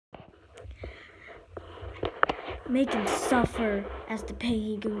Make him suffer as the pain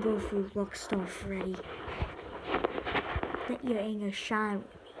he can go through, Rockstar Freddy. Let your anger shine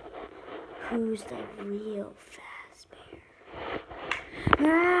with me. Who's the real Fazbear?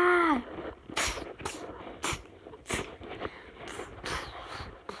 Ah!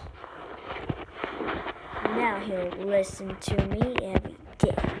 Now he'll listen to me every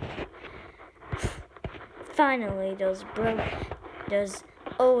day. Finally, those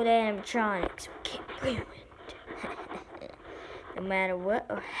old animatronics will get ruined. No matter what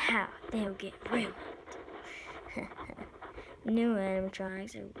or how, they'll get ruined. New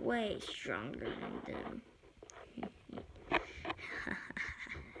animatronics are way stronger than them.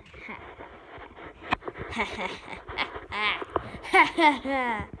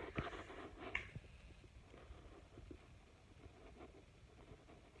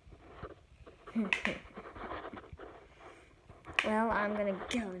 Well, I'm gonna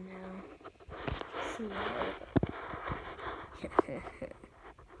go now. See you later.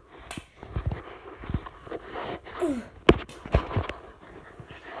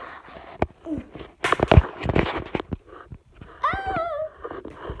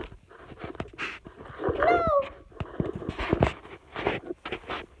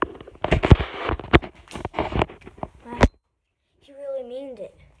 He really meant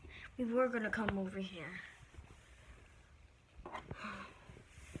it. We were gonna come over here.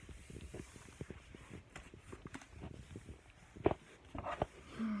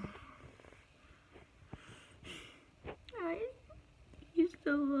 I used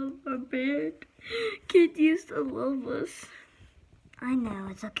to love our band. Kid used to love us. I know,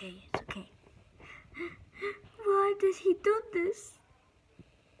 it's okay, it's okay. Why did he do this?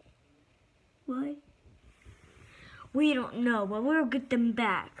 Why? We don't know, but we'll get them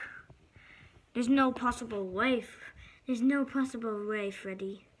back. There's no possible way. There's no possible way,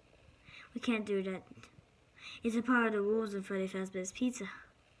 Freddy. We can't do that. It's a part of the rules of Freddy Fazbear's Pizza.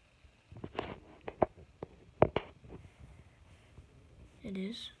 It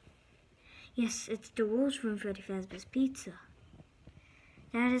is? Yes, it's the rules from Freddy Fazbear's Pizza.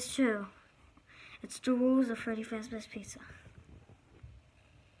 That is true. It's the rules of Freddy Fazbear's Pizza.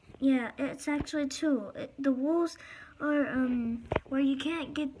 Yeah, it's actually true. The rules are where you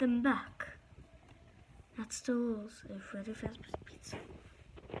can't get them back. That's the rules of Freddy Fazbear's Pizza.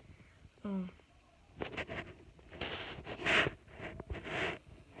 Oh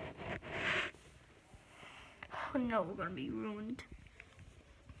no, we're gonna be ruined.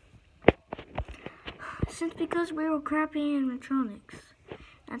 Since because we were crappy animatronics.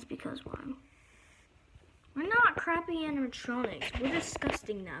 That's because why. We're not crappy animatronics. We're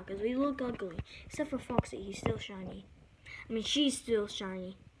disgusting now because we look ugly. Except for Foxy, he's still shiny. I mean, she's still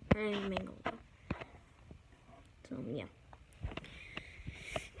shiny. Her name's Mangle. So, yeah.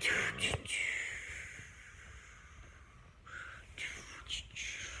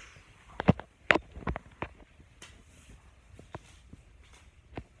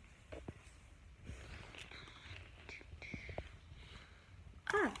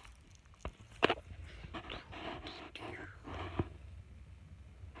 Ah.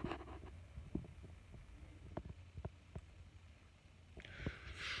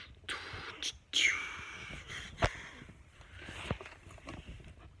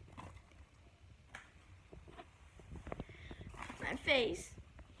 My face.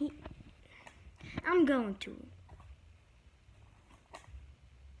 I'm going to.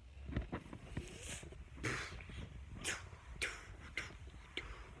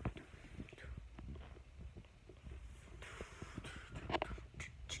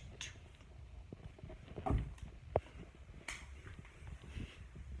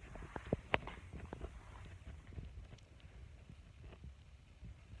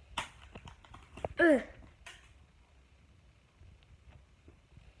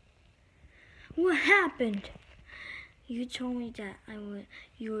 What happened? You told me that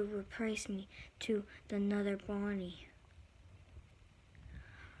you would replace me to another Bonnie.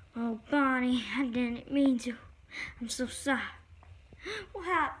 Oh, Bonnie, I didn't mean to. I'm so sorry. What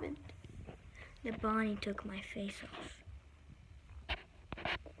happened? The Bonnie took my face off.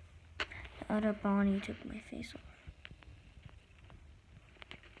 The other Bonnie took my face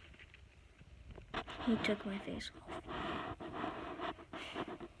off. He took my face off.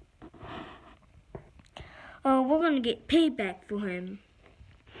 Oh, we're gonna get payback for him.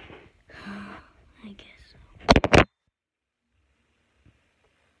 I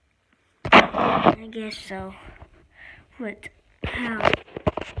guess so. But how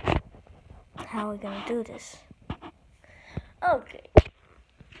are we gonna do this? Okay.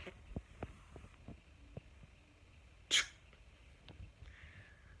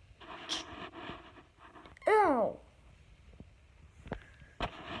 Oh.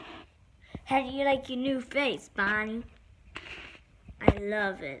 How do you like your new face, Bonnie? I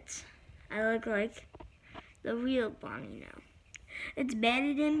love it. I look like the real Bonnie now. It's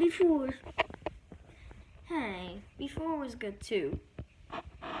better than before. Hey, before was good too.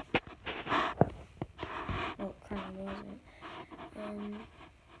 Oh, kind of wasn't.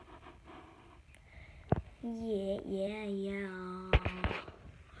 Yeah.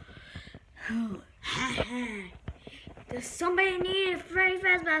 Does somebody need a Freddy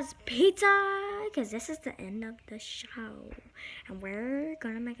Fazbear's pizza? Because this is the end of the show. And we're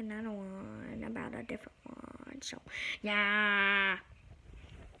going to make another one about a different one. So, yeah.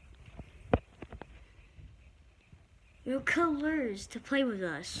 Your colors to play with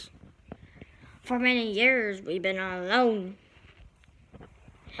us. For many years, we've been alone.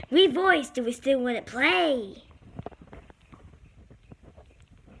 We voiced, do we still want to play?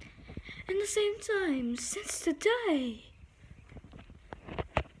 In the same time, since the day.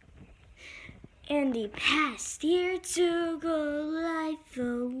 And the past year took our life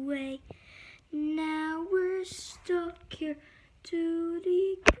away. Now we're stuck here to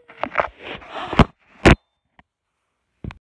the